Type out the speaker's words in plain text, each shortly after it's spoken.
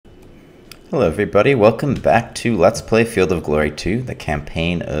Hello everybody, welcome back to Let's Play Field of Glory 2, the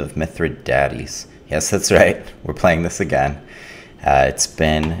campaign of Mithridates. Yes, that's right, we're playing this again. It's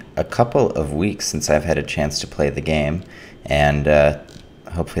been a couple of weeks since I've had a chance to play the game, and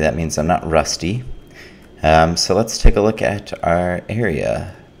hopefully that means I'm not rusty. So let's take a look at our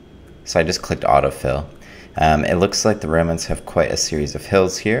area. So I just clicked autofill. It looks like the Romans have quite a series of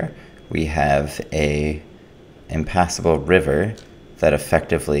hills here. We have a impassable river that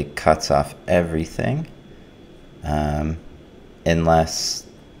effectively cuts off everything, unless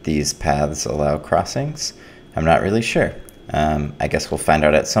these paths allow crossings. I'm not really sure. I guess we'll find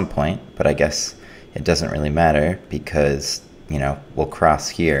out at some point, but I guess it doesn't really matter because, you know, we'll cross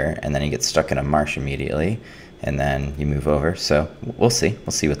here and then you get stuck in a marsh immediately and then you move over. So we'll see.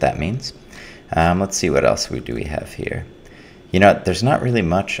 We'll see what that means. Let's see what else we have here. You know, there's not really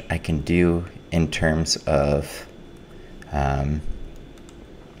much I can do in terms of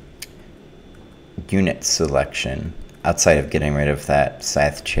unit selection outside of getting rid of that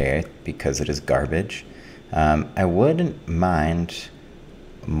scythe chariot because it is garbage. I wouldn't mind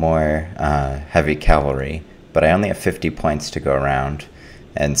more heavy cavalry, but I only have 50 points to go around,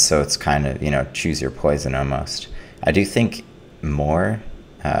 and so it's kind of, you know, choose your poison almost. I do think more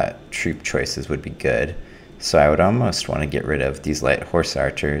troop choices would be good, so I would almost want to get rid of these light horse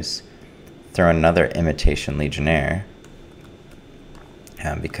archers, throw another imitation legionnaire,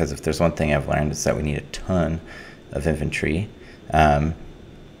 because if there's one thing I've learned is that we need a ton of infantry. Let's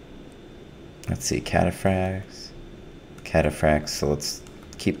see, cataphracts, so let's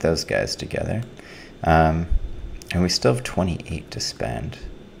keep those guys together. And we still have 28 to spend.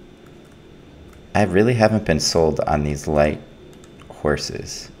 I really haven't been sold on these light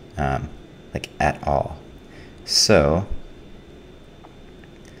horses, like at all. So,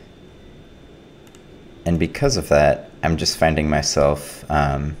 and because of that, I'm just finding myself,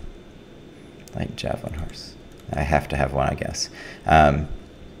 like javelin horse. I have to have one, I guess.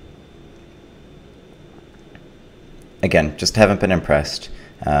 Again, just haven't been impressed.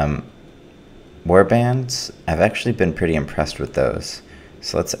 Warbands, I've actually been pretty impressed with those.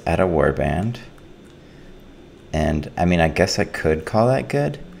 So let's add a warband. And, I mean, I guess I could call that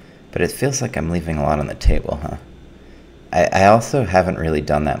good, but it feels like I'm leaving a lot on the table, huh? I also haven't really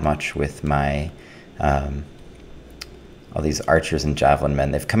done that much with my all these archers and javelin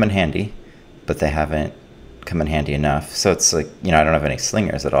men. They've come in handy, but they haven't come in handy enough. So it's like, you know, I don't have any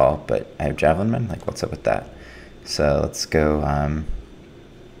slingers at all, but I have javelin men. Like, what's up with that? So let's go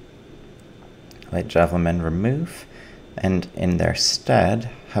light javelin men remove. And in their stead,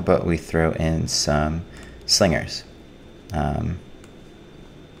 how about we throw in some slingers? Let's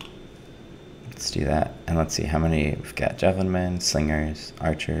do that. And let's see how many we've got. Javelin men, slingers,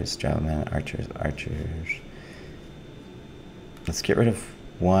 archers, javelin men, archers, archers. Let's get rid of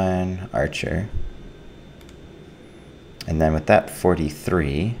one archer. And then with that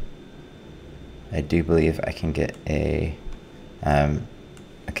 43, I do believe I can get a,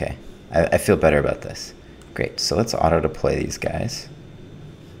 okay, I feel better about this. Great, so let's auto deploy these guys.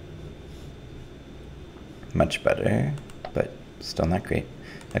 Much better, but still not great.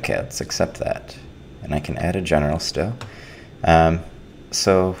 Okay, let's accept that. And I can add a general still.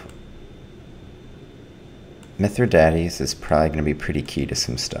 So Mithridates is probably going to be pretty key to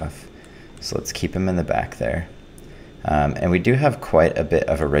some stuff. So let's keep him in the back there. And we do have quite a bit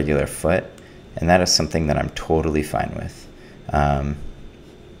of a regular foot, and that is something that I'm totally fine with.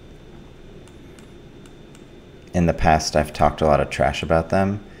 In the past, I've talked a lot of trash about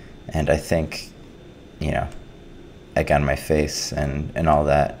them, and I think, you know, egg on my face and all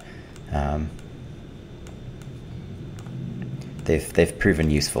that, they've proven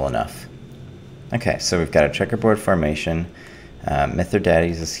useful enough. Okay, so we've got a checkerboard formation.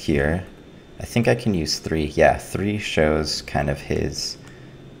 Mithridates is here. I think I can use 3. Yeah, 3 shows kind of his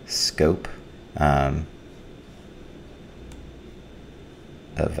scope of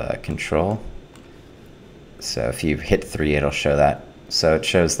control. So if you hit 3, it'll show that. So it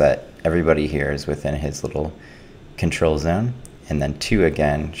shows that everybody here is within his little control zone. And then 2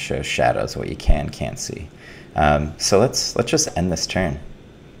 again shows shadows, what you can't see. So let's just end this turn.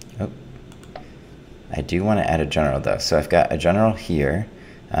 Oh, I do want to add a general though. So I've got a general here.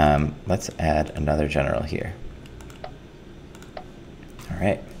 Let's add another general here. All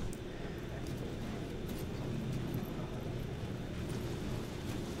right.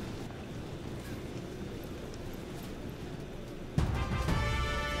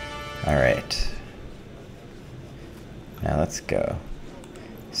 All right. Now let's go.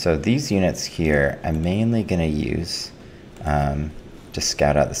 So these units here, I'm mainly going to use to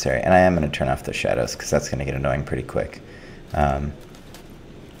scout out this area. And I am going to turn off the shadows because that's going to get annoying pretty quick.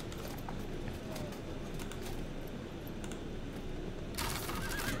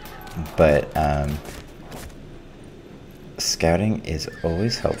 but scouting is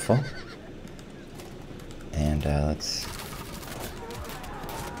always helpful. And let's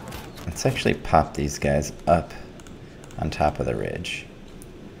actually pop these guys up on top of the ridge.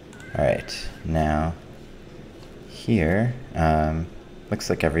 Alright, now here, looks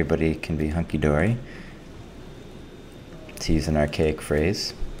like everybody can be hunky-dory, to use an archaic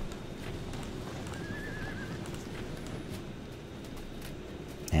phrase.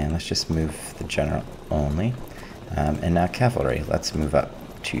 And let's just move the general only. And now cavalry, let's move up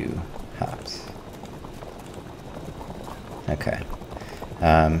 2 hops. Okay.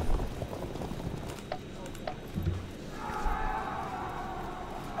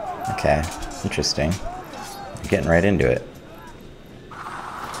 Okay, interesting. You're getting right into it.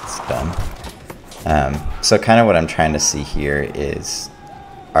 It's dumb. So kind of what I'm trying to see here is,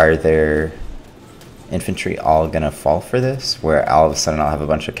 are there infantry all going to fall for this, where all of a sudden I'll have a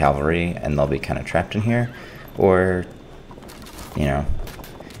bunch of cavalry and they'll be kind of trapped in here? Or, you know,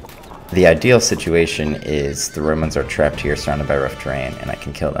 the ideal situation is the Romans are trapped here surrounded by rough terrain and I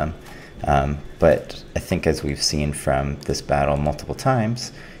can kill them. But I think, as we've seen from this battle multiple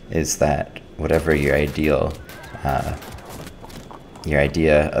times, is that whatever your idea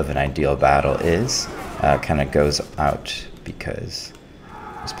of an ideal battle is, kind of goes out because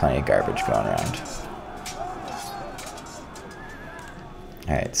there's plenty of garbage going around.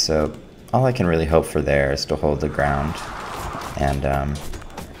 Alright, so all I can really hope for there is to hold the ground and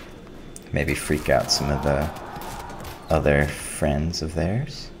maybe freak out some of the other friends of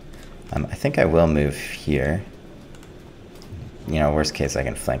theirs. I think I will move here. You know, worst case I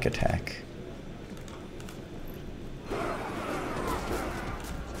can flank attack.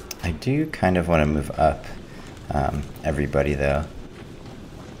 I do kind of want to move up everybody though.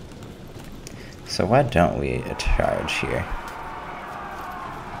 So why don't we charge here?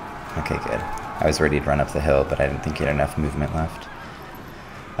 Okay, good. I was ready to run up the hill, but I didn't think you had enough movement left.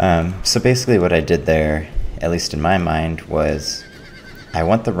 So basically what I did there, at least in my mind, was I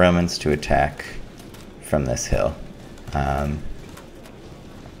want the Romans to attack from this hill.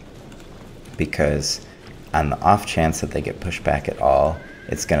 Because on the off chance that they get pushed back at all,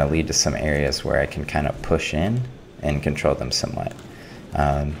 it's going to lead to some areas where I can kind of push in and control them somewhat.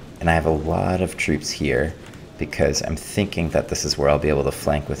 And I have a lot of troops here because I'm thinking that this is where I'll be able to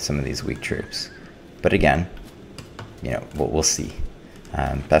flank with some of these weak troops. But again, you know, we'll see.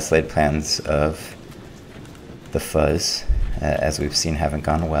 Best laid plans of the fuzz, as we've seen, haven't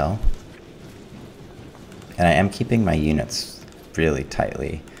gone well. And I am keeping my units really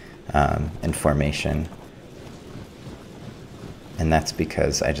tightly in formation. And that's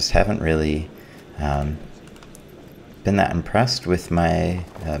because I just haven't really been that impressed with my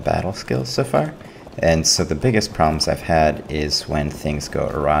battle skills so far. And so the biggest problems I've had is when things go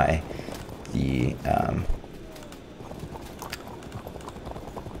awry. The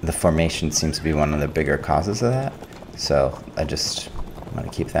formation seems to be one of the bigger causes of that. So I just want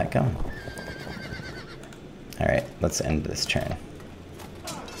to keep that going. Alright, let's end this turn.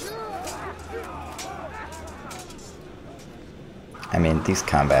 I mean, these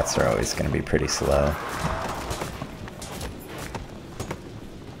combats are always going to be pretty slow.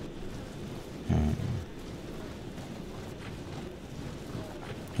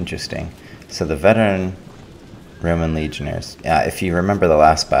 Interesting. So the veteran Roman legionnaires, if you remember the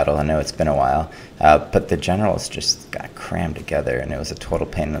last battle, I know it's been a while, but the generals just got crammed together and it was a total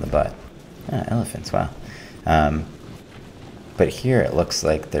pain in the butt. Elephants, wow. But here it looks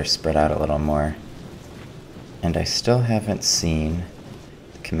like they're spread out a little more. And I still haven't seen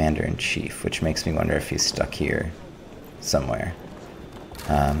the commander-in-chief, which makes me wonder if he's stuck here somewhere.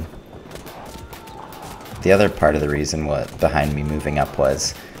 The other part of the reason behind me moving up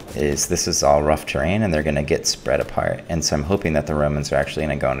is this is all rough terrain and they're going to get spread apart. And so I'm hoping that the Romans are actually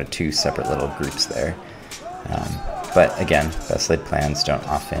going to go into 2 separate little groups there. But again, best laid plans don't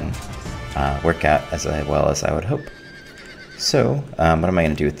often work out as well as I would hope. So what am I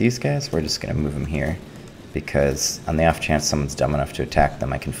going to do with these guys? We're just going to move them here, because on the off chance someone's dumb enough to attack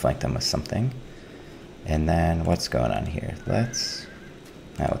them, I can flank them with something. And then what's going on here?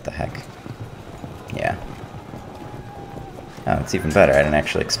 What the heck? Yeah. Oh, it's even better. I didn't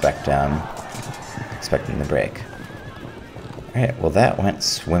actually expect expecting the break. Alright, well that went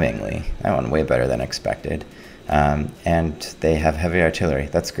swimmingly. That went way better than expected. And they have heavy artillery.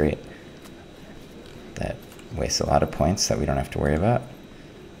 That's great. That wastes a lot of points that we don't have to worry about.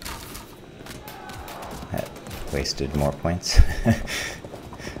 That wasted more points.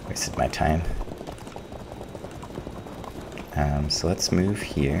 Wasted my time. So let's move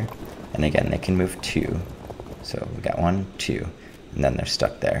here. And again, they can move 2. So we got 1, 2, and then they're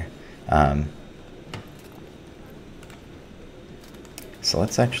stuck there. So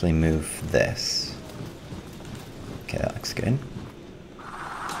let's actually move this. Okay, that looks good.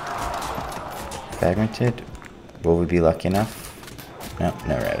 Fragmented. Will we be lucky enough? No,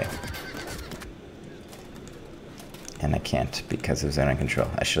 no ready. And I can't because of zone and control.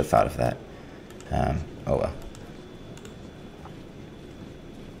 I should have thought of that. Oh well.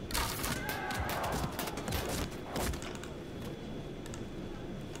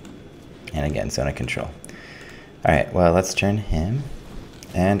 And again, zone of control. Alright, well, let's turn him.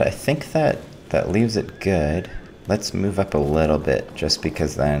 And I think that leaves it good. Let's move up a little bit, just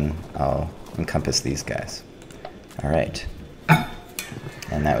because then I'll encompass these guys. Alright.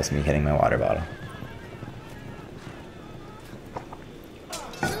 And that was me hitting my water bottle.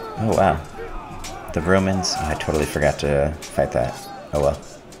 Oh, wow. The Romans... I totally forgot to fight that. Oh, well.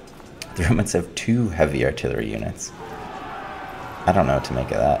 The Romans have 2 heavy artillery units. I don't know what to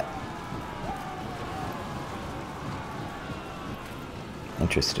make of that.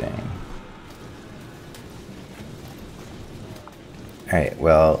 Interesting. Alright,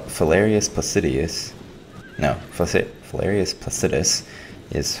 well, Valerius Placidius... No, Valerius Placidus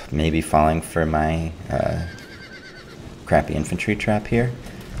is maybe falling for my crappy infantry trap here.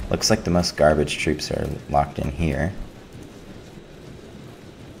 Looks like the most garbage troops are locked in here.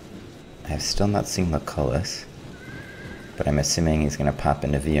 I've still not seen Lucullus, but I'm assuming he's going to pop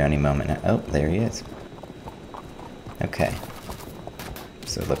into view any moment now. Oh, there he is. Okay.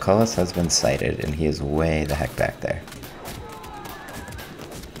 So Lucullus has been sighted, and he is way the heck back there.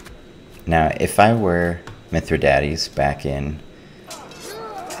 Now, if I were Mithridates back in,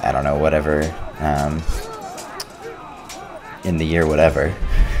 I don't know, whatever, in the year whatever,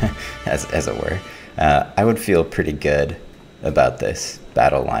 as it were, I would feel pretty good about this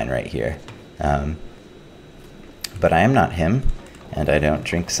battle line right here. But I am not him, and I don't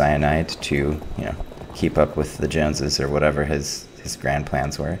drink cyanide to, you know, keep up with the Joneses or whatever his grand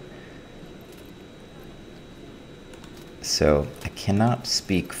plans were. So I cannot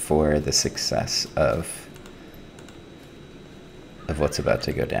speak for the success of what's about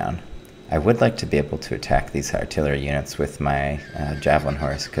to go down. I would like to be able to attack these artillery units with my javelin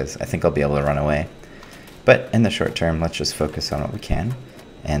horse, because I think I'll be able to run away. But in the short term, let's just focus on what we can,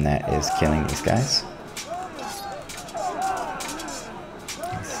 and that is killing these guys.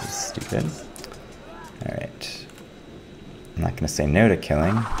 This is stupid. Alright. I'm not going to say no to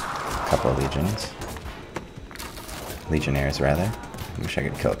killing a couple of legions. Legionnaires, rather. I wish I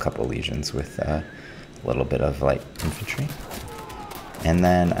could kill a couple legions with a little bit of light infantry. And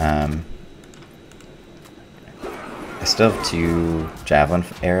then, I still have 2 javelin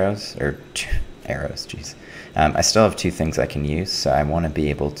arrows, or arrows, jeez. I still have 2 things I can use, so I want to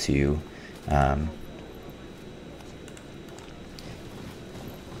be able to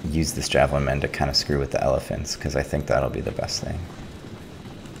use this javelin men to kind of screw with the elephants, because I think that'll be the best thing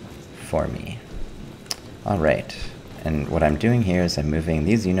for me. Alright, and what I'm doing here is I'm moving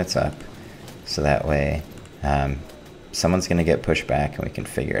these units up, so that way someone's going to get pushed back and we can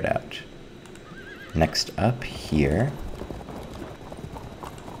figure it out. Next up here,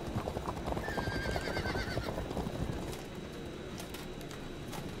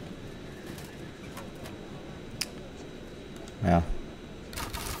 well,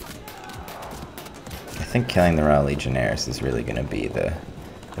 I think killing the Royal Legionnaires is really going to be the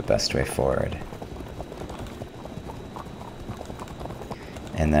best way forward.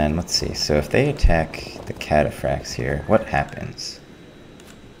 And then, let's see, so if they attack the cataphracts here, what happens?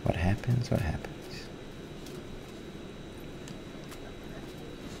 What happens? What happens?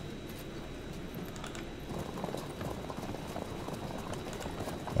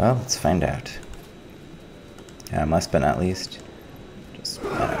 Well, let's find out. Last but not least, just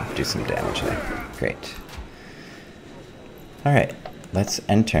do some damage there. Great. Alright, let's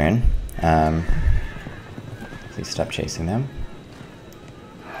end turn. Please stop chasing them.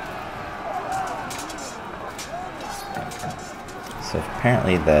 So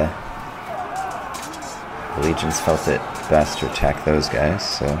apparently the legions felt it best to attack those guys,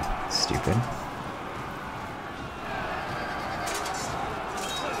 so stupid.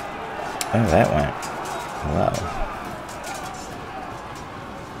 Oh, that went well.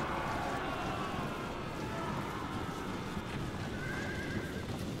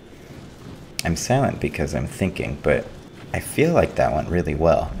 I'm silent because I'm thinking, but I feel like that went really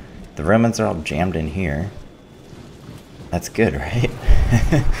well. The Romans are all jammed in here. That's good, right?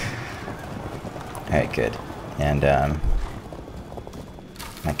 Alright, good. And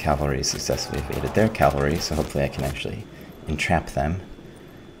my cavalry successfully evaded their cavalry, so hopefully I can actually entrap them.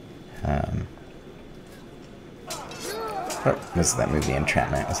 What was that movie,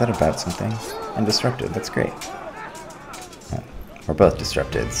 Entrapment? Was that about something? And disrupted, that's great. Oh, we're both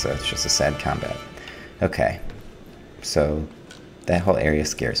disrupted, so it's just a sad combat. Okay, so that whole area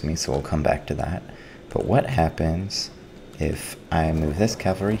scares me, so we'll come back to that. But what happens if I move this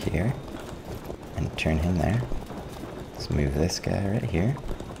cavalry here and turn him there? Let's move this guy right here,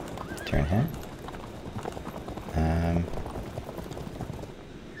 turn him.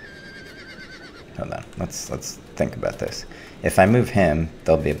 Hold on, let's think about this. If I move him,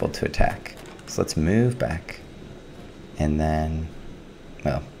 they'll be able to attack. So let's move back, and then,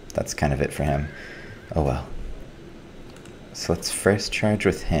 well, that's kind of it for him. Oh well. So let's first charge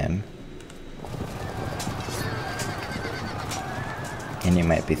with him. And you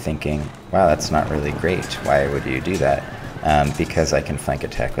might be thinking, wow, that's not really great. Why would you do that? Because I can flank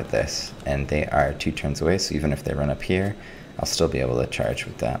attack with this, and they are 2 turns away, so even if they run up here, I'll still be able to charge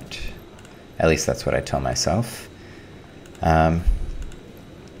with that. At least that's what I tell myself.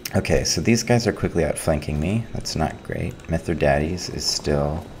 Okay, so these guys are quickly outflanking me. That's not great. Mithridates is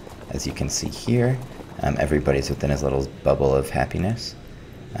still, as you can see here, everybody's within his little bubble of happiness.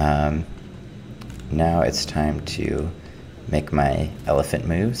 Now it's time to make my elephant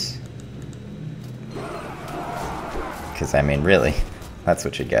moves. Because, I mean, really, that's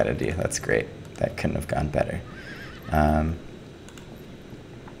what you gotta do. That's great. That couldn't have gone better.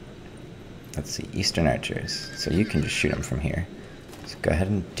 Let's see, Eastern Archers. So you can just shoot them from here. So go ahead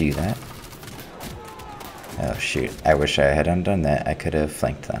and do that. Oh, shoot. I wish I had undone that. I could have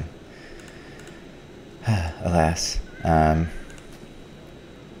flanked them. Alas. Well,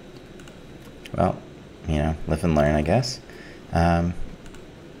 you know, live and learn, I guess.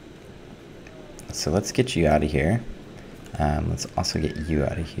 So let's get you out of here. Let's also get you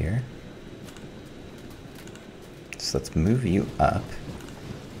out of here. So let's move you up.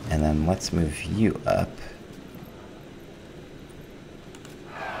 And then let's move you up.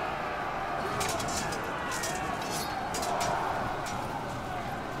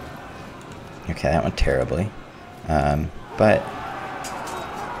 Okay, that went terribly. But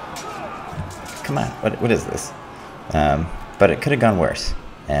come on, what is this? But it could have gone worse.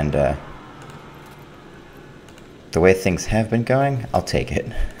 And the way things have been going, I'll take it.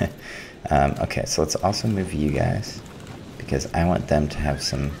 Okay, so let's also move you guys, because I want them to have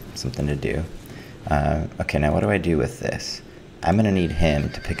something to do. Okay, now what do I do with this? I'm going to need him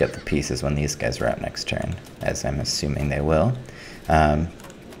to pick up the pieces when these guys are out next turn, as I'm assuming they will. I'm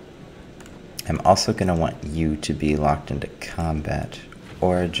also going to want you to be locked into combat,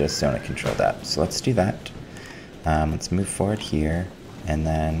 or just zone of controlled out. So let's do that. Let's move forward here, and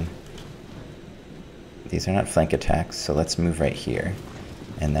then these are not flank attacks, so let's move right here.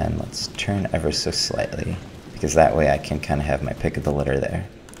 And then let's turn ever so slightly, because that way I can kind of have my pick of the litter there.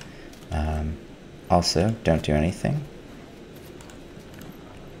 Also, don't do anything.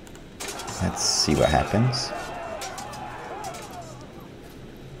 Let's see what happens.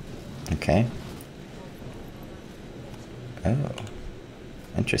 Okay. Oh,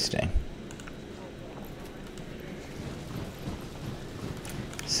 interesting.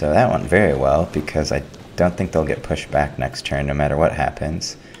 So that went very well, because I don't think they'll get pushed back next turn no matter what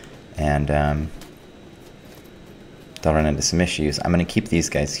happens. And they'll run into some issues. I'm going to keep these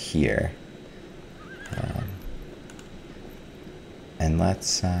guys here. And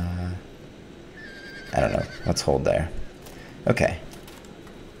let's, I don't know, let's hold there. Okay.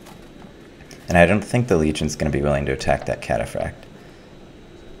 And I don't think the Legion's going to be willing to attack that cataphract.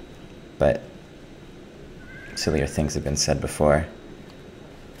 But sillier things have been said before.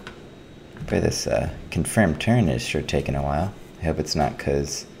 Boy, this confirmed turn is sure taking a while. I hope it's not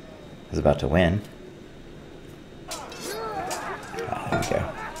because I was about to win. Ah, there we go.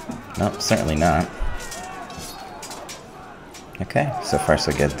 Nope, certainly not. Okay, so far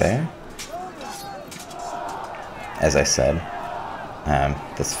so good there. As I said,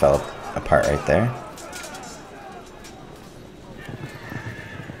 this fell apart right there.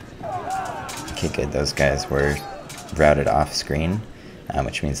 Okay, good. Those guys were routed off screen,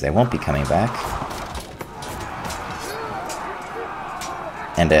 which means they won't be coming back.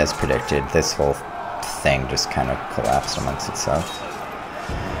 And as predicted, this whole thing just kind of collapsed amongst itself.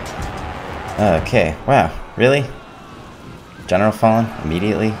 Okay, wow, really? General fallen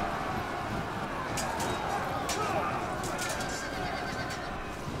immediately?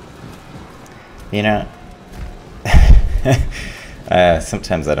 You know,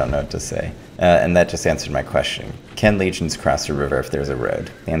 sometimes I don't know what to say. And that just answered my question. Can legions cross a river if there's a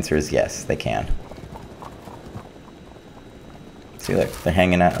road? The answer is yes, they can. See, look, they're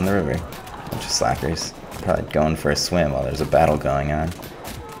hanging out on the river. Bunch of slackers. Probably going for a swim while there's a battle going on.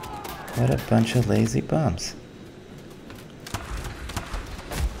 What a bunch of lazy bums.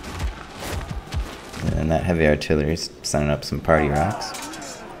 And that heavy artillery's sending up some party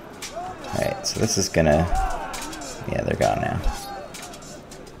rocks. Alright, so this is gonna... Yeah, they're gone now.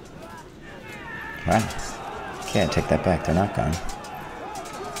 Wow. Okay, I take that back. They're not gone.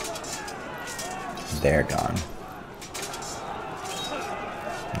 They're gone.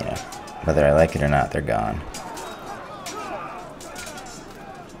 Yeah. Whether I like it or not, they're gone.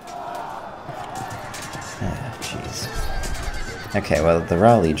 Ah, jeez. Okay, well, the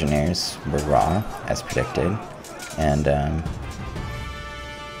raw legionnaires were raw, as predicted. And,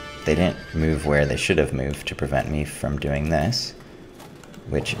 they didn't move where they should have moved to prevent me from doing this,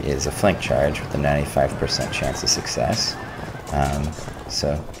 which is a flank charge with a 95% chance of success.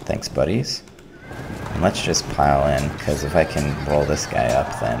 So, thanks, buddies. And let's just pile in, because if I can roll this guy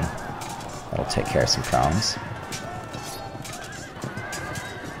up, then that'll take care of some problems.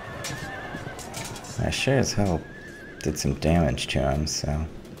 I sure as hell did some damage to him, so...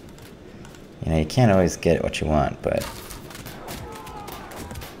 You know, you can't always get what you want, but...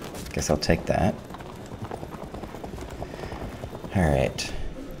 Guess I'll take that. Alright,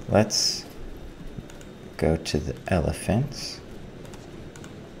 let's go to the elephants.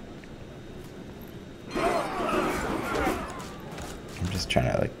 I'm just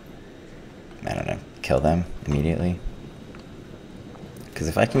trying to, like, I don't know, kill them immediately. Because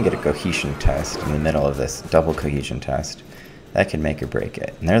if I can get a cohesion test in the middle of this double cohesion test, that could make or break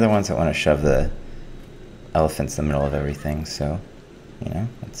it. And they're the ones that want to shove the elephants in the middle of everything, so... You know,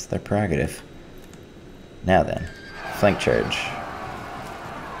 that's their prerogative. Now then, flank charge.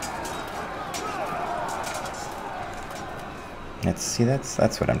 Let's see, that's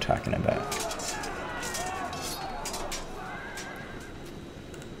what I'm talking about.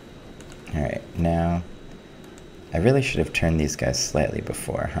 Alright, now, I really should have turned these guys slightly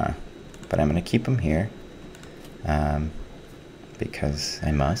before, huh? But I'm going to keep them here, because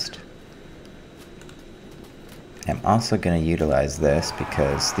I must. I'm also going to utilize this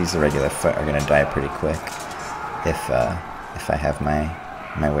because these irregular foot are going to die pretty quick if I have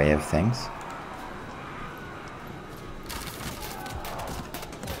my way of things.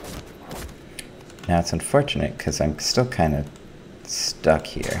 Now it's unfortunate because I'm still kind of stuck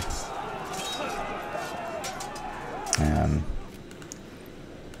here.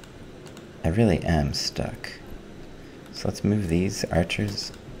 I really am stuck. So let's move these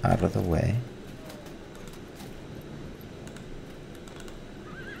archers out of the way.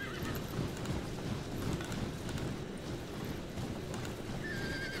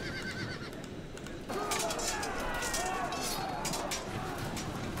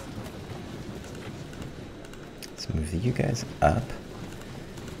 Move you guys up,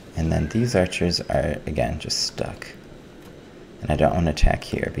 and then these archers are again just stuck, and I don't want to attack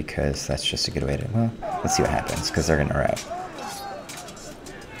here because that's just a good way to, well, let's see what happens because they're gonna rout.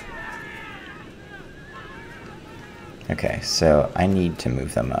 Okay, so I need to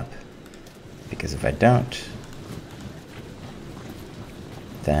move them up because if I don't,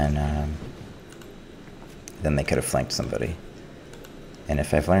 then they could have flanked somebody. And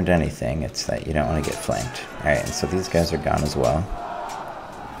if I've learned anything, it's that you don't want to get flanked. Alright, and so these guys are gone as well.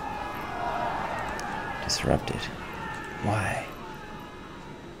 Disrupted. Why?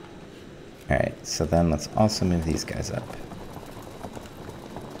 Alright, so then let's also move these guys up.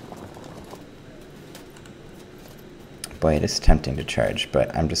 Boy, it is tempting to charge,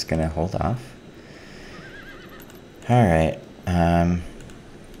 but I'm just going to hold off. Alright,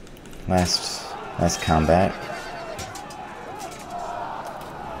 last combat.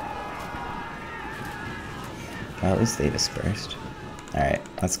 Well, at least they dispersed. Alright,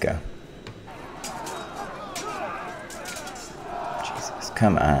 let's go. Jesus,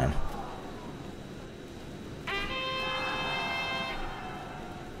 come on.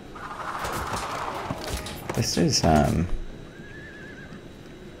 This is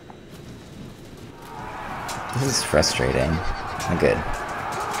frustrating. Oh, good.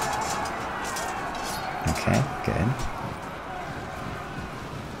 Okay, good.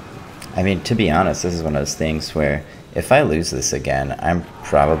 I mean, to be honest, this is one of those things where if I lose this again, I'm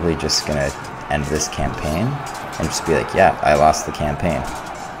probably just going to end this campaign and just be like, yeah, I lost the campaign.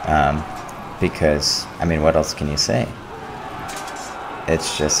 Because, I mean, what else can you say?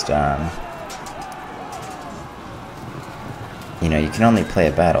 It's just, you know, you can only play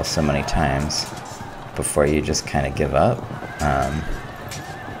a battle so many times before you just kind of give up.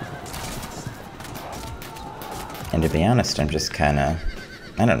 And to be honest, I'm just kind of,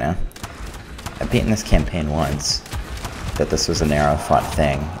 I don't know. I've beaten this campaign once, but this was a narrow fought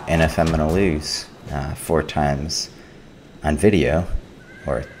thing, and if I'm going to lose 4 times on video,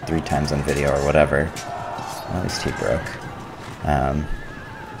 or 3 times on video, or whatever, well, at least he broke,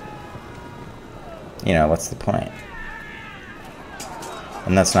 you know, what's the point?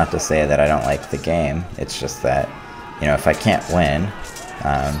 And that's not to say that I don't like the game. It's just that, you know, if I can't win,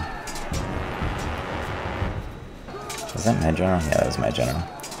 was that my general? Yeah, that was my general.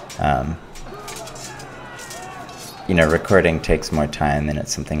 You know, recording takes more time, and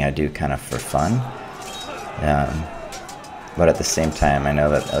it's something I do kind of for fun. But at the same time, I know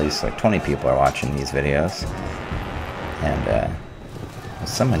that at least like 20 people are watching these videos. And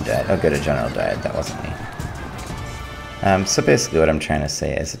someone died. Oh, good, a general died. That wasn't me. So basically what I'm trying to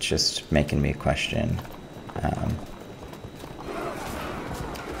say is it's just making me question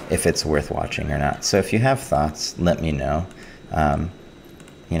if it's worth watching or not. So if you have thoughts, let me know.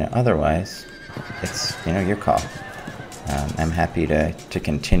 You know, otherwise, it's, you know, your call. I'm happy to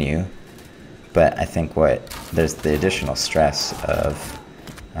continue, but I think there's the additional stress of,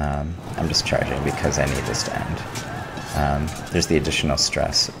 I'm just charging because I need this to end. There's the additional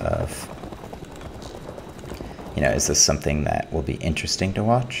stress of, you know, is this something that will be interesting to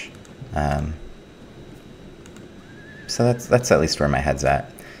watch? So that's at least where my head's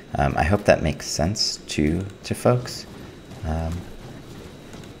at. I hope that makes sense to folks.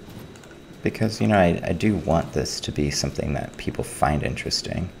 Because, you know, I do want this to be something that people find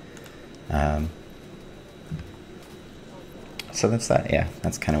interesting. So that's that, yeah,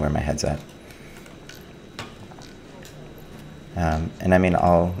 that's kind of where my head's at. And I mean,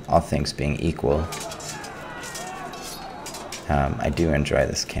 all things being equal, I do enjoy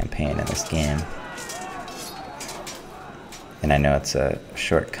this campaign and this game. And I know it's a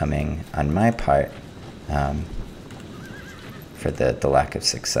shortcoming on my part for the lack of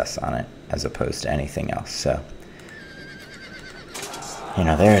success on it, as opposed to anything else. So, you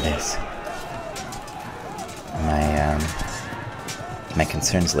know, there it is. My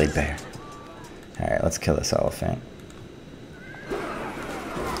concerns laid bare. Alright, let's kill this elephant.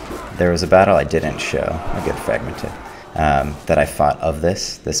 There was a battle I didn't show, I get fragmented, that I fought of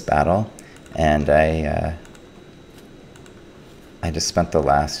this battle, and I just spent the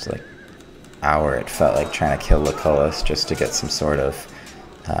last, like, hour, it felt like, trying to kill Lucullus just to get some sort of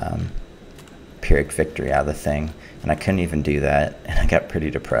Pyrrhic victory out of the thing, and I couldn't even do that, and I got pretty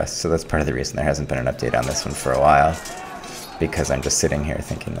depressed. So that's part of the reason there hasn't been an update on this one for a while, because I'm just sitting here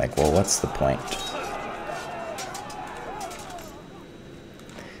thinking, like, well, what's the point?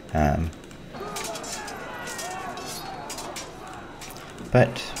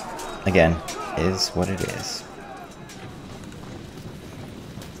 But again, is what it is.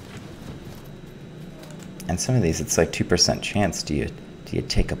 And some of these, it's like 2% chance. Do you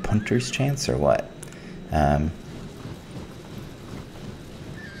take a punter's chance or what? I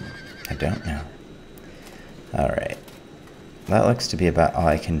don't know. All right. That looks to be about all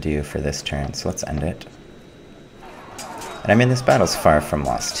I can do for this turn, so let's end it. And I mean, this battle's far from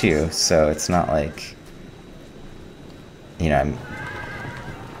lost too, so it's not like, you know,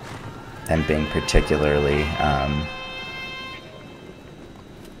 I'm being particularly, yeah,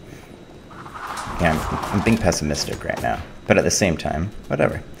 I'm being pessimistic right now. But at the same time,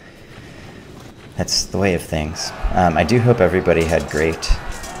 whatever. That's the way of things. I do hope everybody had great...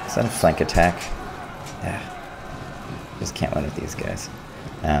 Is that a flank attack? Yeah. Just can't win with these guys.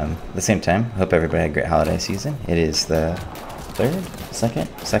 At the same time, hope everybody had a great holiday season. It is the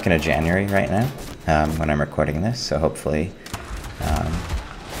 2nd of January right now, when I'm recording this. So hopefully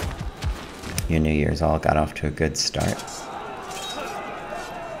your New Year's all got off to a good start.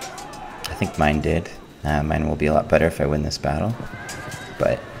 I think mine did. Mine will be a lot better if I win this battle,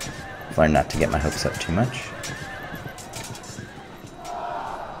 but I've learned not to get my hopes up too much.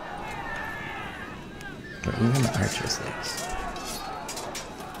 But even the archers leaves.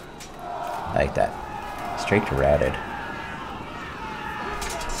 I like that. Straight to routed.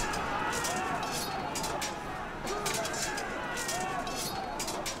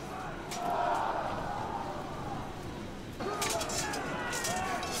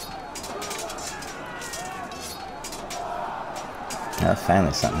 Oh,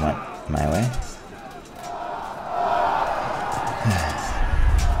 finally something went my way.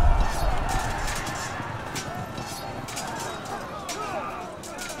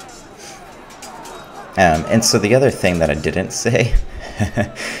 And so the other thing that I didn't say,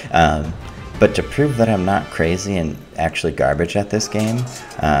 but to prove that I'm not crazy and actually garbage at this game,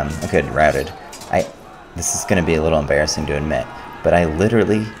 okay, routed. This is going to be a little embarrassing to admit, but I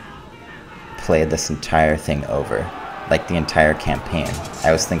literally played this entire thing over. Like the entire campaign.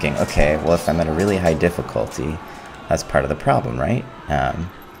 I was thinking, okay, well, if I'm at a really high difficulty, that's part of the problem, right?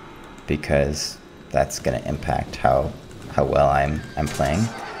 Because that's going to impact how well I'm playing.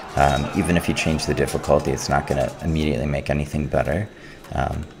 Even if you change the difficulty, it's not going to immediately make anything better,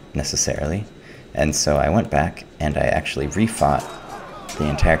 necessarily. And so I went back and I actually refought the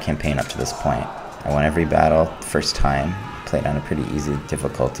entire campaign up to this point. I won every battle first time, played on a pretty easy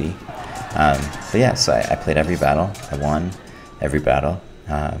difficulty. But yeah, so I played every battle. I won every battle.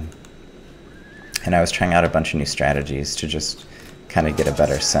 And I was trying out a bunch of new strategies to just kind of get a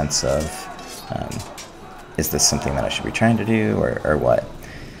better sense of, is this something that I should be trying to do or what?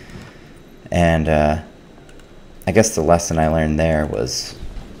 And I guess the lesson I learned there was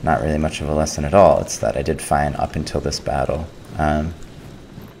not really much of a lesson at all. It's that I did fine up until this battle.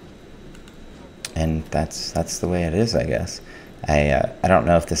 And that's the way it is, I guess. I don't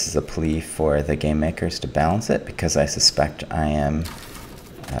know if this is a plea for the game makers to balance it, because I suspect I am,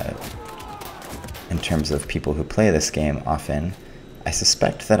 in terms of people who play this game often, I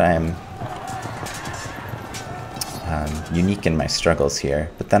suspect that I'm unique in my struggles here.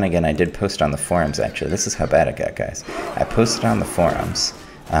 But then again, I did post on the forums, actually. This is how bad it got, guys. I posted on the forums.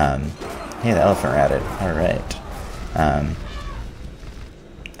 Hey, the elephant ratted. All right.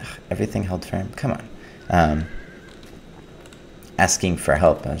 Everything held firm. Come on. Asking for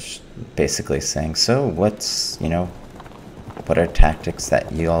help. I was basically saying, so what's, what are tactics that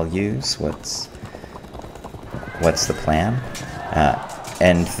you all use? What's the plan?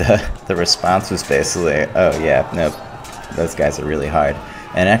 And the response was basically, oh yeah, nope, those guys are really hard.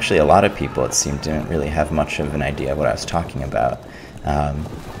 And actually a lot of people, it seemed, didn't really have much of an idea what I was talking about.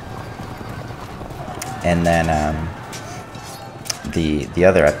 And then the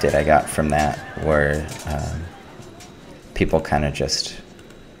other update I got from that were people kind of just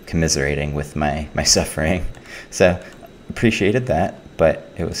commiserating with my suffering. So appreciated that,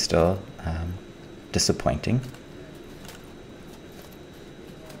 but it was still disappointing.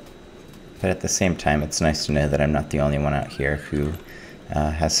 But at the same time, it's nice to know that I'm not the only one out here who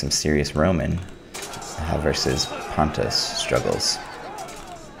has some serious Roman versus Pontus struggles.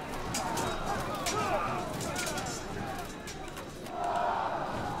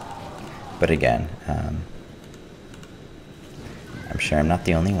 But again, I'm sure I'm not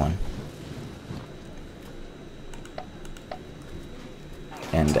the only one.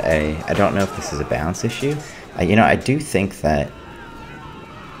 And I don't know if this is a balance issue. I do think that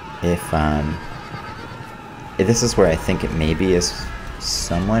if this is where I think it maybe is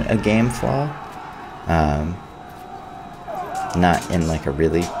somewhat a game flaw, not in like a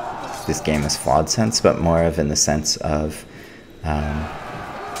really this game is flawed sense, but more of in the sense of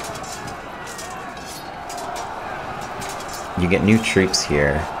you get new troops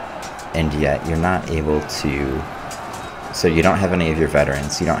here, and yet you're not able to. So you don't have any of your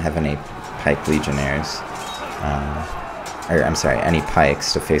veterans. You don't have any pike legionnaires. Or I'm sorry, any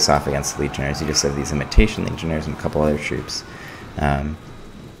pikes to face off against the legionnaires. You just have these imitation legionnaires and a couple other troops.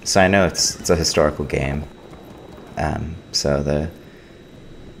 So I know it's a historical game. So the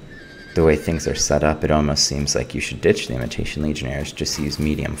way things are set up, it almost seems like you should ditch the imitation legionnaires, just use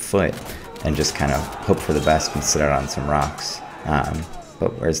medium foot, and just kind of hope for the best and sit out on some rocks.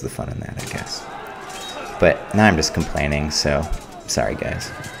 But where's the fun in that, I guess? But now I'm just complaining, so sorry,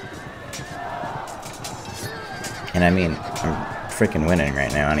 guys. And I mean, I'm freaking winning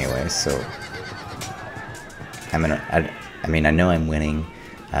right now anyway, so I know I'm winning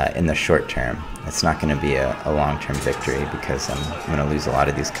in the short term. It's not going to be a long-term victory because I'm going to lose a lot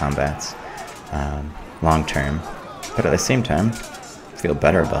of these combats long term. But at the same time, I feel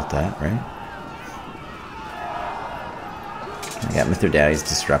better about that, right? I got Mithridates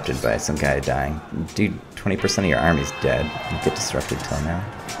disrupted by some guy dying. Dude, 20% of your army's dead. You get disrupted till now.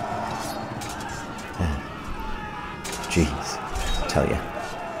 Jeez, I tell ya.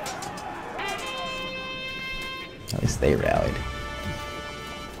 At least they rallied.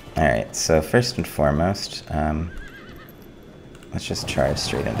 Alright, so first and foremost, let's just charge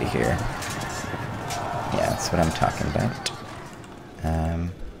straight into here. Yeah, that's what I'm talking about.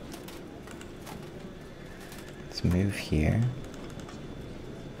 Let's move here.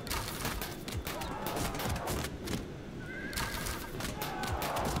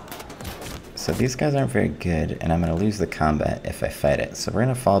 So these guys aren't very good, and I'm going to lose the combat if I fight it. So we're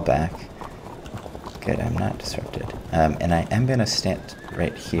going to fall back. Good, I'm not disrupted. And I am going to stand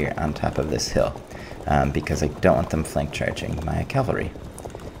right here on top of this hill, because I don't want them flank charging my cavalry.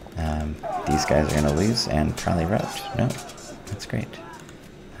 These guys are going to lose and probably rout. No, that's great.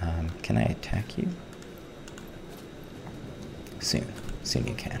 Can I attack you? Soon. Soon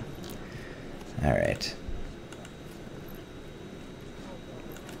you can. Alright.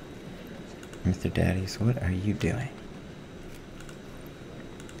 Mithridates, what are you doing?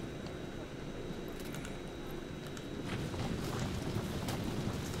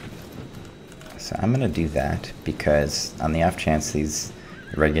 So I'm going to do that because on the off chance these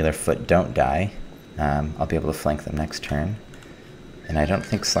regular foot don't die, I'll be able to flank them next turn. And I don't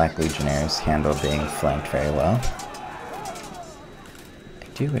think Slack Legionnaires handle being flanked very well. I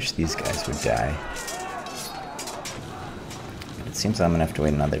do wish these guys would die. But it seems I'm going to have to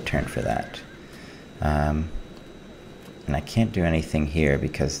wait another turn for that. And I can't do anything here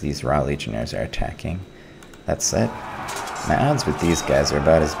because these Raw Legionnaires are attacking. That said, my odds with these guys are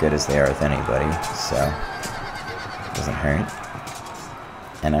about as good as they are with anybody, so it doesn't hurt.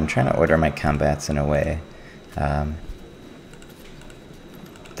 And I'm trying to order my combats in a way that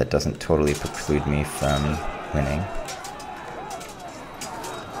doesn't totally preclude me from winning.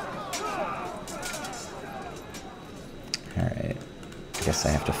 Alright, I guess I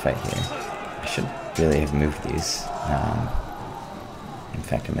have to fight here. I should really have moved these. In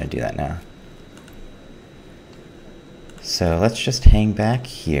fact, I'm going to do that now. So let's just hang back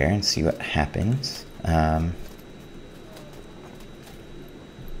here and see what happens. I'm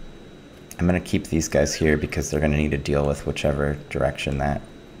going to keep these guys here because they're going to need to deal with whichever direction that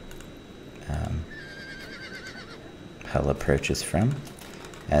Hell approaches from.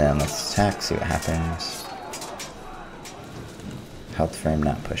 And then let's attack, see what happens. Health firm,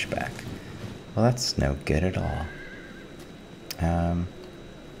 not push back. Well, that's no good at all.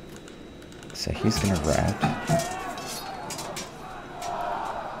 So he's going to rout.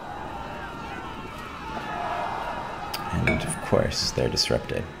 And of course, they're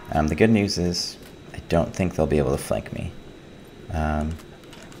disrupted. The good news is, I don't think they'll be able to flank me. So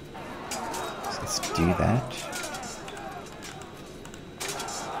let's do that.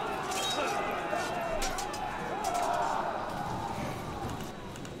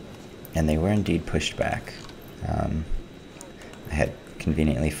 And they were indeed pushed back. I had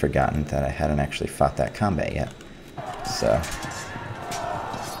conveniently forgotten that I hadn't actually fought that combat yet. So,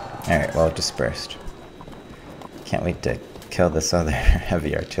 alright, well, dispersed. Can't wait to kill this other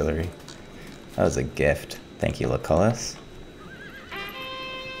heavy artillery. That was a gift. Thank you, Lucullus.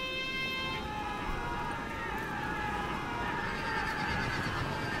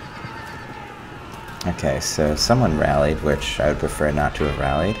 Okay, so someone rallied, which I would prefer not to have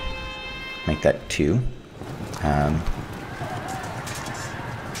rallied. Make that 2.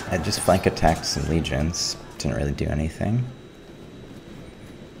 I just flank attacked some legions. Didn't really do anything.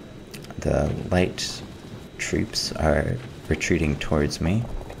 The light troops are retreating towards me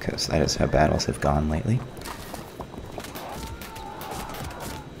because that is how battles have gone lately.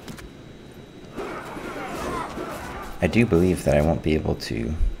 I do believe that I won't be able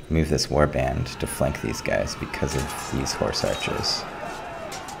to move this warband to flank these guys because of these horse archers.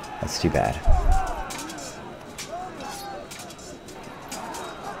 That's too bad.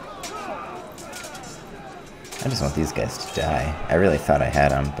 I just want these guys to die. I really thought I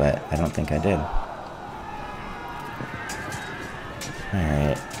had them, but I don't think I did.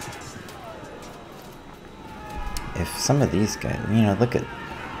 Alright. If some of these guys, you know, look at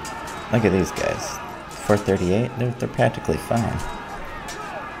these guys. 438, they're practically fine.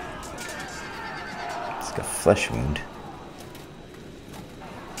 It's like a flesh wound.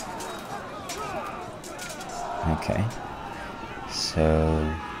 Okay.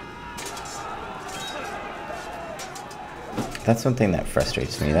 So that's one thing that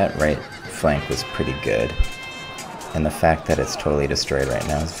frustrates me. That right flank was pretty good. And the fact that it's totally destroyed right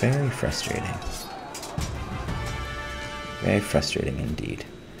now is very frustrating. Very frustrating indeed.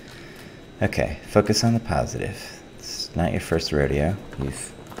 Okay, focus on the positive. It's not your first rodeo.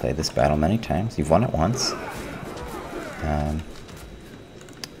 You've played this battle many times. You've won it once.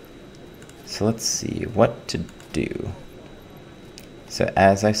 So let's see what to do. So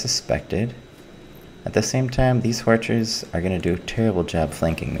as I suspected, at the same time, these horchers are going to do a terrible job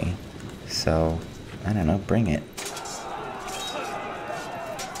flanking me. So, I don't know, bring it.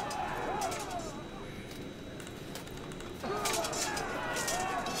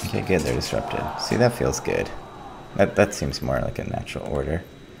 Okay, good, they're disrupted. See, that feels good. That seems more like a natural order.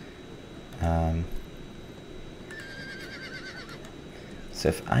 So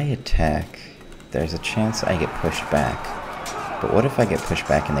if I attack, there's a chance I get pushed back. But what if I get pushed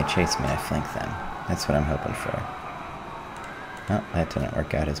back and they chase me and I flank them? That's what I'm hoping for. Oh, that didn't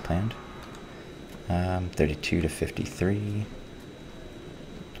work out as planned. 32 to 53.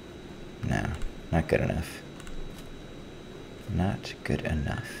 No, not good enough. Not good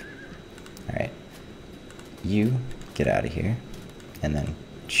enough. Alright. You get out of here. And then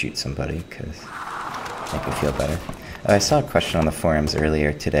shoot somebody, because make me feel better. I saw a question on the forums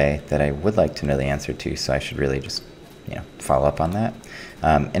earlier today that I would like to know the answer to, so I should really just, you know, follow up on that.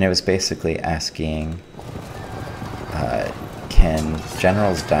 And it was basically asking, can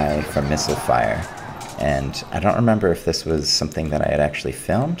generals die from missile fire? And I don't remember if this was something that I had actually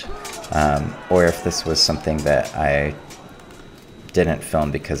filmed, or if this was something that I didn't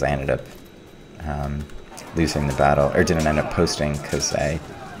film because I ended up losing the battle, or didn't end up posting because I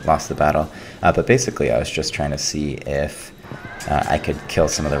lost the battle. But basically I was just trying to see if I could kill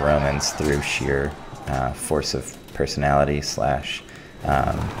some of the Romans through sheer force of personality slash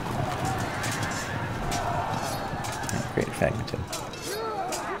great fragmented.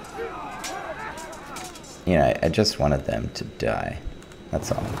 You know, I just wanted them to die.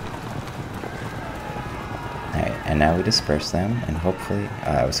 That's all. Alright, and now we disperse them, and hopefully,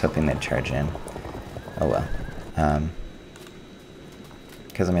 I was hoping they'd charge in. Oh well.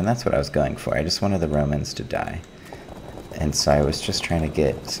 Because, I mean, that's what I was going for. I just wanted the Romans to die. And so I was just trying to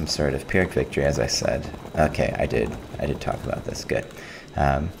get some sort of Pyrrhic victory, as I said. Okay, I did talk about this. Good.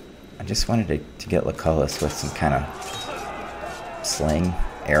 I just wanted to get Lucullus with some kind of sling,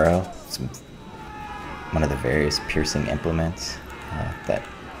 arrow, one of the various piercing implements that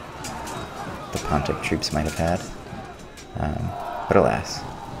the Pontic troops might have had. But alas.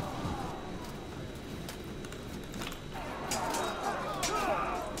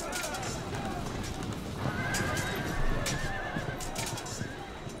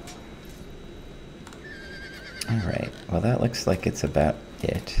 Alright, well that looks like it's about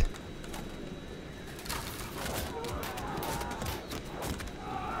it.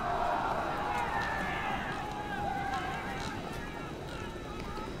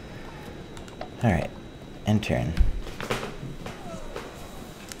 Alright, end turn.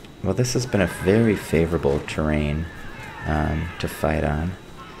 Well, this has been a very favorable terrain to fight on,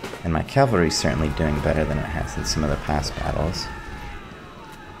 and my cavalry is certainly doing better than it has in some of the past battles.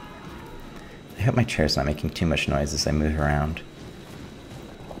 I hope my chair's not making too much noise as I move around.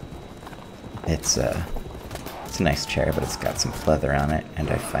 It's a nice chair, but it's got some leather on it, and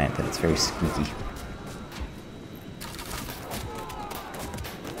I find that it's very squeaky.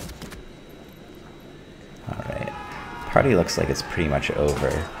 Alright, party looks like it's pretty much over.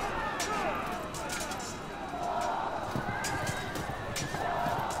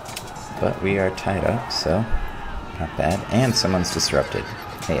 But we are tied up, so not bad. And someone's disrupted.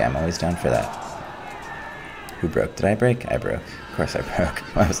 Hey, I'm always down for that. Who broke? Did I break? I broke. Of course I broke.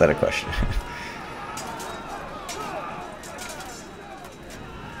 Why was that a question?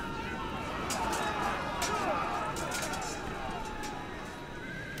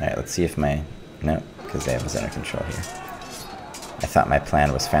 Alright, let's see if my... Nope, because they have us under control here. I thought my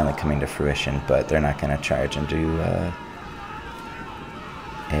plan was finally coming to fruition, but they're not going to charge and do a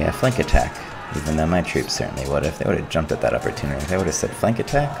flank attack, even though my troops certainly would. If they would have jumped at that opportunity, if they would have said flank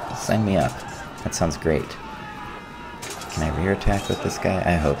attack, sign me up. That sounds great. Can I rear attack with this guy?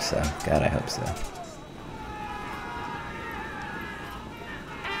 I hope so. God, I hope so.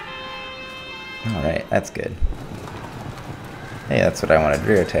 Alright, that's good. Hey, that's what I wanted,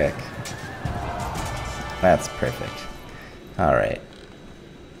 rear attack. That's perfect. Alright.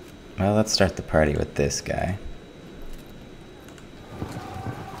 Well, let's start the party with this guy.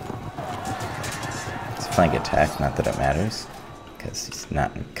 It's a flank attack, not that it matters, because he's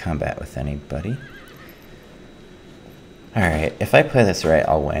not in combat with anybody. Alright, if I play this right,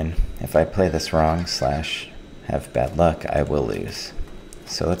 I'll win. If I play this wrong slash have bad luck, I will lose.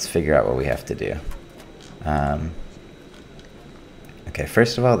 So let's figure out what we have to do. Okay,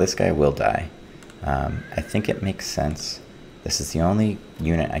 first of all, this guy will die. I think it makes sense. This is the only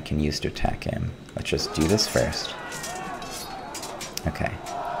unit I can use to attack him. Let's just do this first. Okay.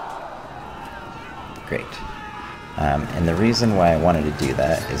 Great. And the reason why I wanted to do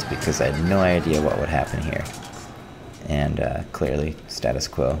that is because I had no idea what would happen here. And clearly, status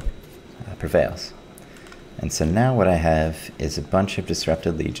quo prevails. And so now what I have is a bunch of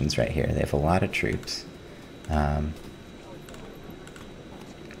disrupted legions right here. They have a lot of troops. But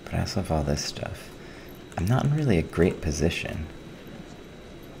I also have all this stuff. I'm not in really a great position.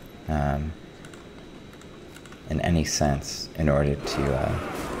 In any sense, in order to,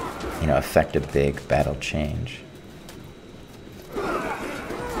 you know, affect a big battle change.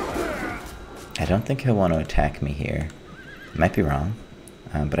 I don't think he'll want to attack me here. I might be wrong,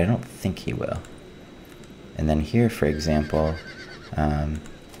 but I don't think he will. And then here, for example, I'm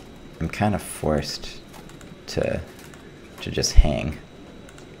kind of forced to just hang,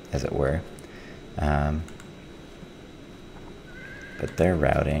 as it were. But they're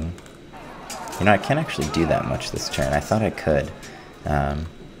routing. You know, I can't actually do that much this turn. I thought I could,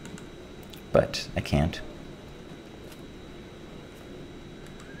 but I can't.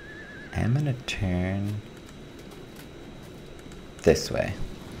 I'm gonna turn this way,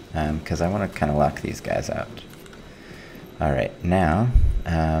 because I want to kind of lock these guys out. Alright, now,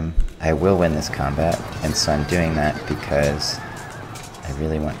 I will win this combat, and so I'm doing that because I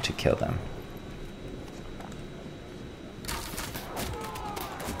really want to kill them.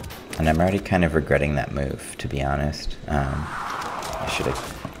 And I'm already kind of regretting that move, to be honest. I should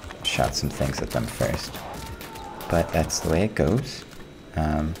have shot some things at them first. But that's the way it goes.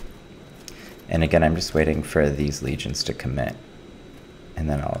 And again, I'm just waiting for these legions to commit, and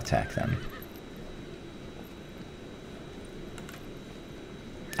then I'll attack them.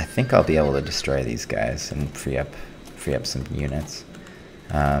 I think I'll be able to destroy these guys and free up some units.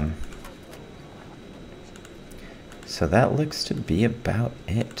 So that looks to be about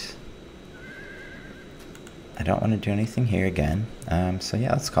it. I don't want to do anything here again. So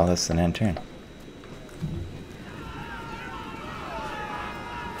yeah, let's call this an end turn.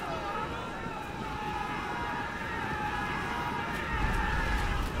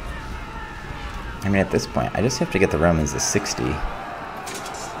 I mean, at this point, I just have to get the Romans to 60.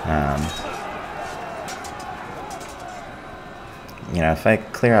 You know, if I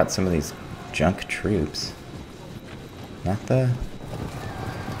clear out some of these junk troops, not the...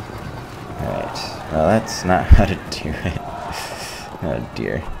 Alright, well, that's not how to do it. Oh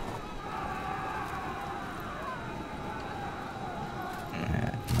dear.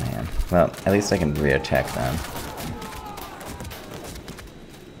 Man. Well, at least I can re-attack them.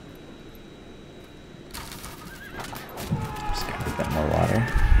 More water.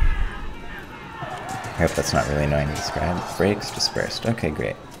 I hope that's not really annoying to describe. Breaks dispersed. Okay,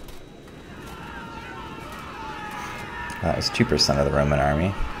 great. That was 2% of the Roman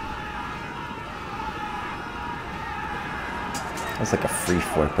army. That was like a free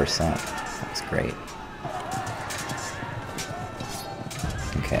 4%. That's great.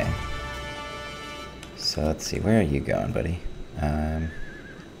 Okay. So let's see. Where are you going, buddy? Well,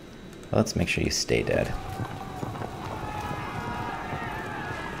 let's make sure you stay dead.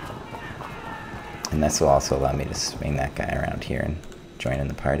 And this will also allow me to swing that guy around here and join in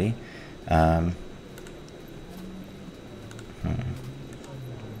the party.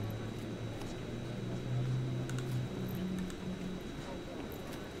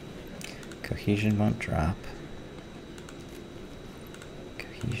 Cohesion won't drop.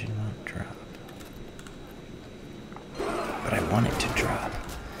 Cohesion won't drop. But I want it to drop.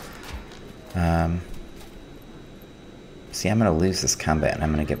 See, I'm going to lose this combat and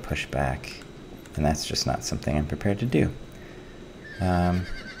I'm going to get pushed back. And that's just not something I'm prepared to do. I'm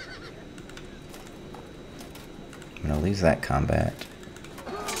going to lose that combat.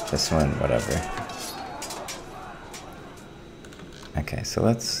 This one, whatever. Okay, so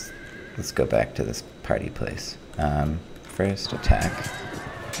let's go back to this party place. First attack.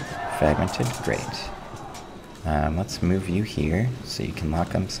 Fragmented, great. Let's move you here so you can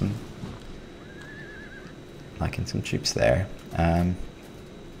lock in some troops there.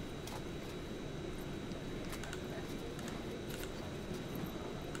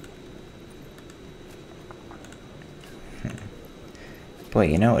 Boy,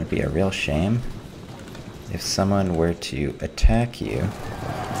 you know it would be a real shame if someone were to attack you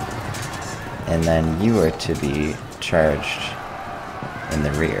and then you were to be charged in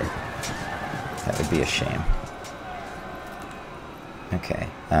the rear. That would be a shame. Okay,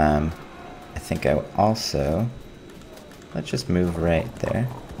 I think I will also... Let's just move right there.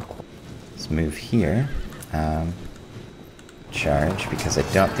 Let's move here. Charge, because I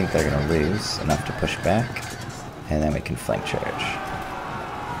don't think they're going to lose enough to push back. And then we can flank charge.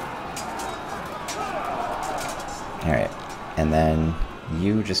 Alright, and then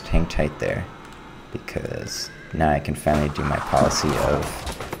you just hang tight there, because now I can finally do my policy of,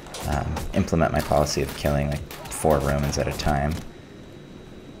 implement my policy of killing like 4 Romans at a time.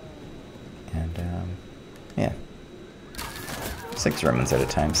 And, yeah. 6 Romans at a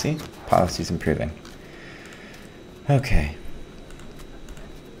time, see? Policy's improving. Okay.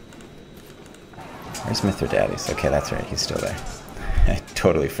 Where's Mithridates? Okay, that's right, he's still there. I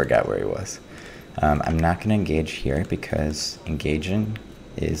totally forgot where he was. I'm not going to engage here because engaging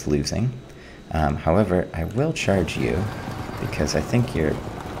is losing. However, I will charge you because I think you're...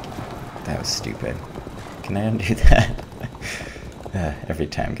 That was stupid. Can I undo that? Every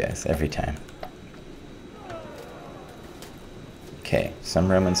time, guys. Every time. Okay,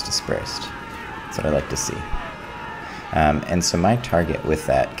 some Romans dispersed. That's what I like to see. And so my target with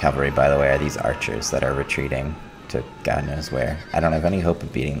that cavalry, by the way, are these archers that are retreating to God knows where. I don't have any hope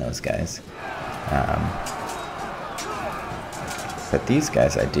of beating those guys. But these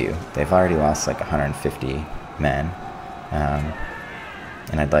guys I do. They've already lost like 150 men.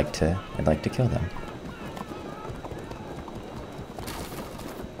 And I'd like to kill them.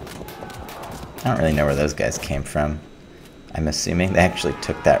 I don't really know where those guys came from. I'm assuming they actually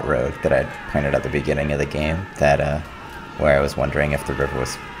took that road that I pointed out at the beginning of the game that where I was wondering if the river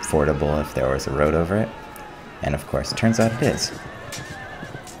was fordable, if there was a road over it. And of course, it turns out it is.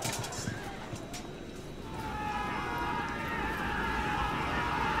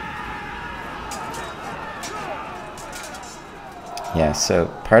 Yeah, so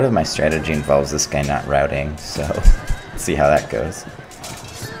part of my strategy involves this guy not routing, so let's see how that goes.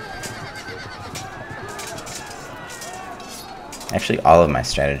 Actually, all of my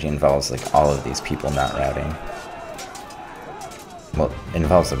strategy involves like all of these people not routing. Well, it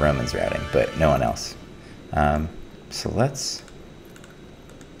involves the Romans routing, but no one else. So let's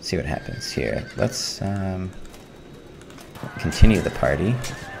see what happens here. Let's continue the party,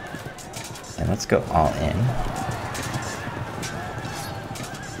 and let's go all in.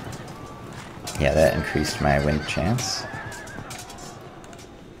 Yeah, that increased my win chance.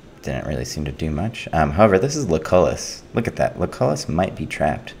 Didn't really seem to do much. However, this is Lucullus. Look at that. Lucullus might be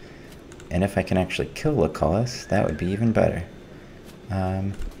trapped. And if I can actually kill Lucullus, that would be even better.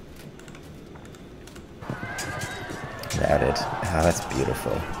 Routed. Oh, that's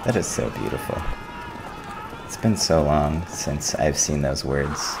beautiful. That is so beautiful. It's been so long since I've seen those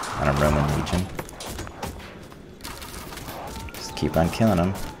words on a Roman legion. Just keep on killing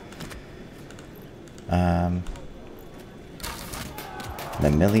them.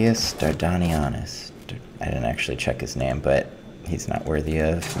 Mamilius Dardanianus. I didn't actually check his name, but he's not worthy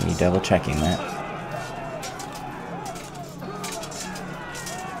of me double checking that.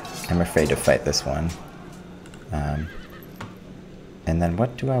 I'm afraid to fight this one. And then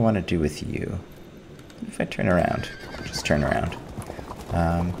what do I want to do with you? If I turn around, just turn around.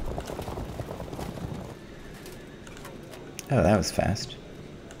 Oh, that was fast.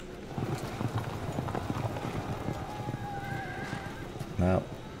 Well,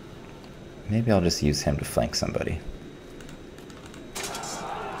 maybe I'll just use him to flank somebody.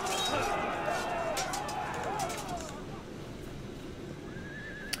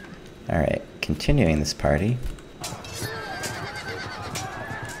 Alright, continuing this party.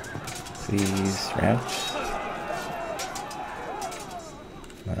 Please route.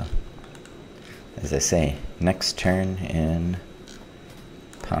 Well, as I say, next turn in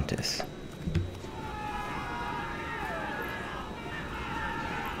Pontus.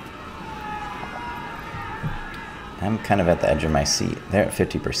 I'm kind of at the edge of my seat. They're at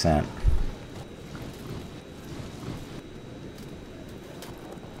 50%.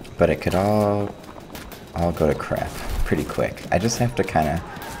 But it could all go to crap pretty quick. I just have to kind of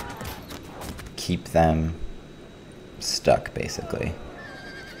keep them stuck, basically.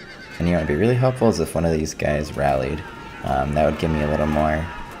 And you know what would be really helpful is if one of these guys rallied. That would give me a little more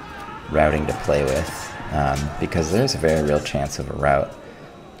routing to play with. Because there's a very real chance of a rout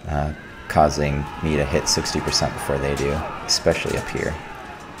causing me to hit 60% before they do, especially up here.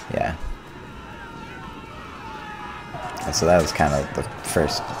 Yeah. And so that was kind of the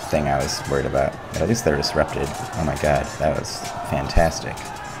first thing I was worried about. But at least they're disrupted. Oh my god, that was fantastic.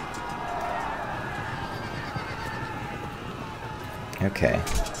 Okay.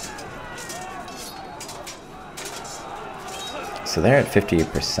 So they're at 58%.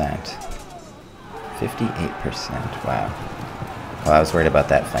 58%, wow. Well, I was worried about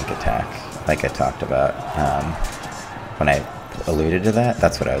that flank attack, like I talked about. When I alluded to that,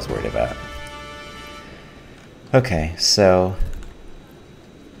 that's what I was worried about. Okay, so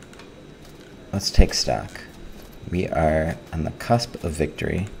let's take stock. We are on the cusp of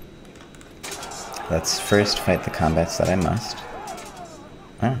victory. Let's first fight the combats that I must.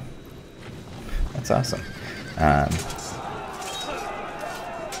 Oh, that's awesome.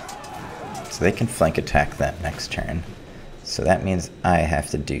 So they can flank attack that next turn. So that means I have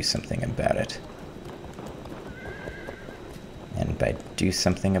to do something about it. And by do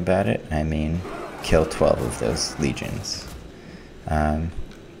something about it, I mean kill 12 of those legions. Now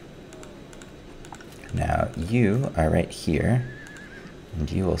you are right here, and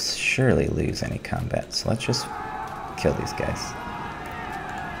you will surely lose any combat. So let's just kill these guys.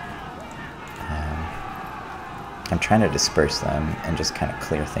 I'm trying to disperse them and just kind of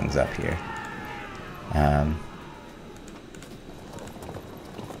clear things up here.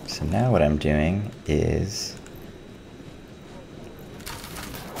 So now what I'm doing is,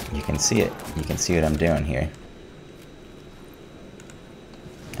 you can see it. You can see what I'm doing here.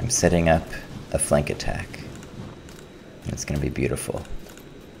 I'm setting up a flank attack. And it's going to be beautiful.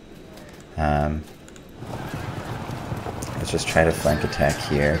 Let's just try to flank attack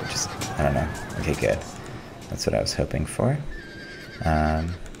here. Just, I don't know. Okay, good. That's what I was hoping for.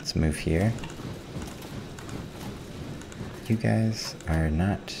 Let's move here. You guys are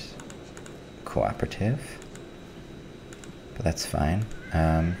not cooperative, but that's fine.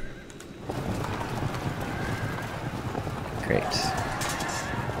 Great.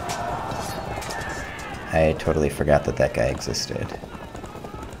 I totally forgot that that guy existed.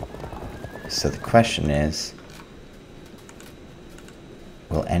 So the question is,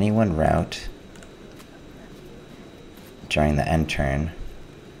 will anyone rout during the end turn?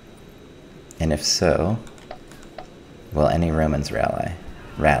 And if so, will any Romans rally?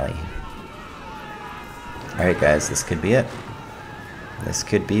 Alright guys, this could be it. This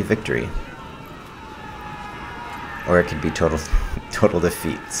could be victory. Or it could be total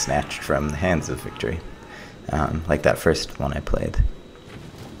defeat, snatched from the hands of victory. Like that first one I played.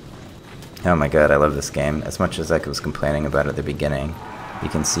 Oh my god, I love this game. As much as I was complaining about it at the beginning, you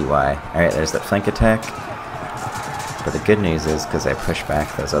can see why. Alright, there's that flank attack. But the good news is, because I push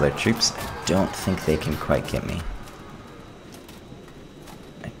back those other troops, I don't think they can quite get me.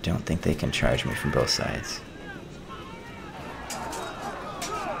 I don't think they can charge me from both sides.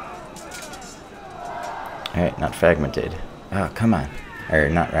 Alright, not fragmented. Oh, come on. Or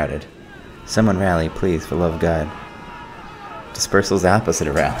not routed. Someone rally, please, for the love of God. Dispersal's the opposite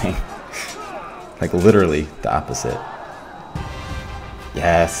of rallying. Like, literally the opposite.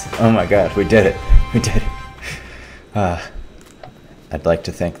 Yes. Oh my god, we did it. We did it. I'd like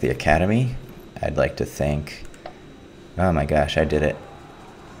to thank the Academy. I'd like to thank... Oh my gosh, I did it.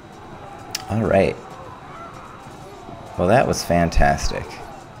 Alright. Well, that was fantastic.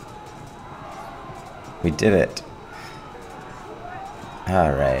 We did it.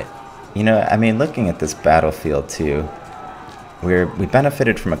 Alright. You know, I mean, looking at this battlefield too, we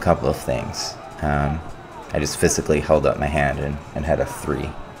benefited from a couple of things. I just physically held up my hand and had a 3.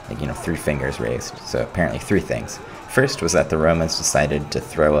 Like, you know, 3 fingers raised. So apparently 3 things. First was that the Romans decided to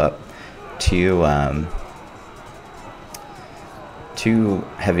throw up two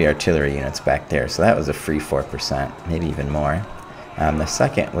heavy artillery units back there. So that was a free 4%, maybe even more. The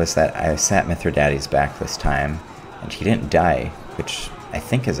second was that I sat Mithridates back this time, and he didn't die, which I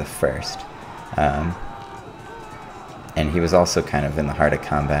think is a first. And he was also kind of in the heart of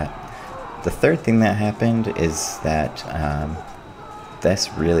combat. The third thing that happened is that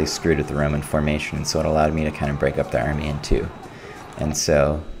this really screwed with the Roman formation, and so it allowed me to kind of break up the army in 2. And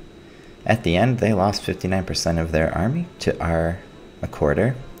so at the end, they lost 59% of their army to a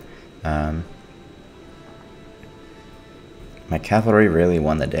quarter. My cavalry really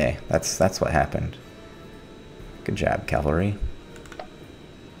won the day. That's what happened. Good job, cavalry.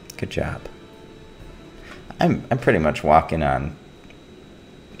 Good job. I'm pretty much walking on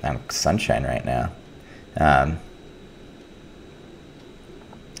sunshine right now.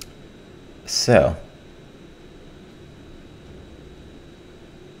 So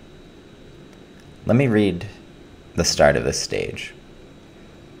let me read the start of this stage.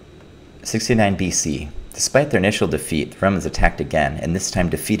 69 BC. Despite their initial defeat, the Romans attacked again, and this time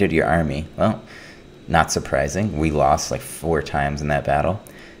defeated your army. Well, not surprising. We lost like 4 times in that battle,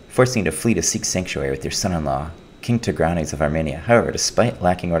 forcing you to flee to seek sanctuary with your son-in-law, King Tigranes of Armenia. However, despite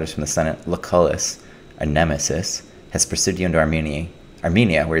lacking orders from the Senate, Lucullus, a nemesis, has pursued you into Armenia,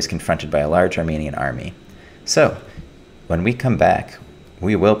 where he's confronted by a large Armenian army. So, when we come back,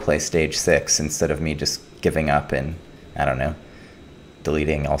 we will play stage 6 instead of me just giving up and, I don't know,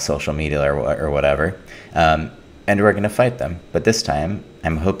 deleting all social media or whatever. And we're going to fight them. But this time,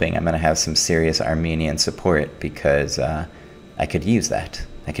 I'm hoping I'm going to have some serious Armenian support because I could use that.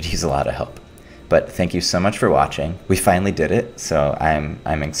 I could use a lot of help. But thank you so much for watching. We finally did it, so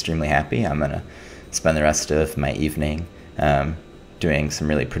I'm extremely happy. I'm going to spend the rest of my evening doing some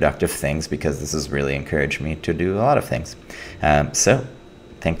really productive things because this has really encouraged me to do a lot of things. So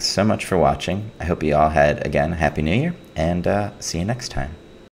thanks so much for watching. I hope you all had, again, a Happy New Year, and see you next time.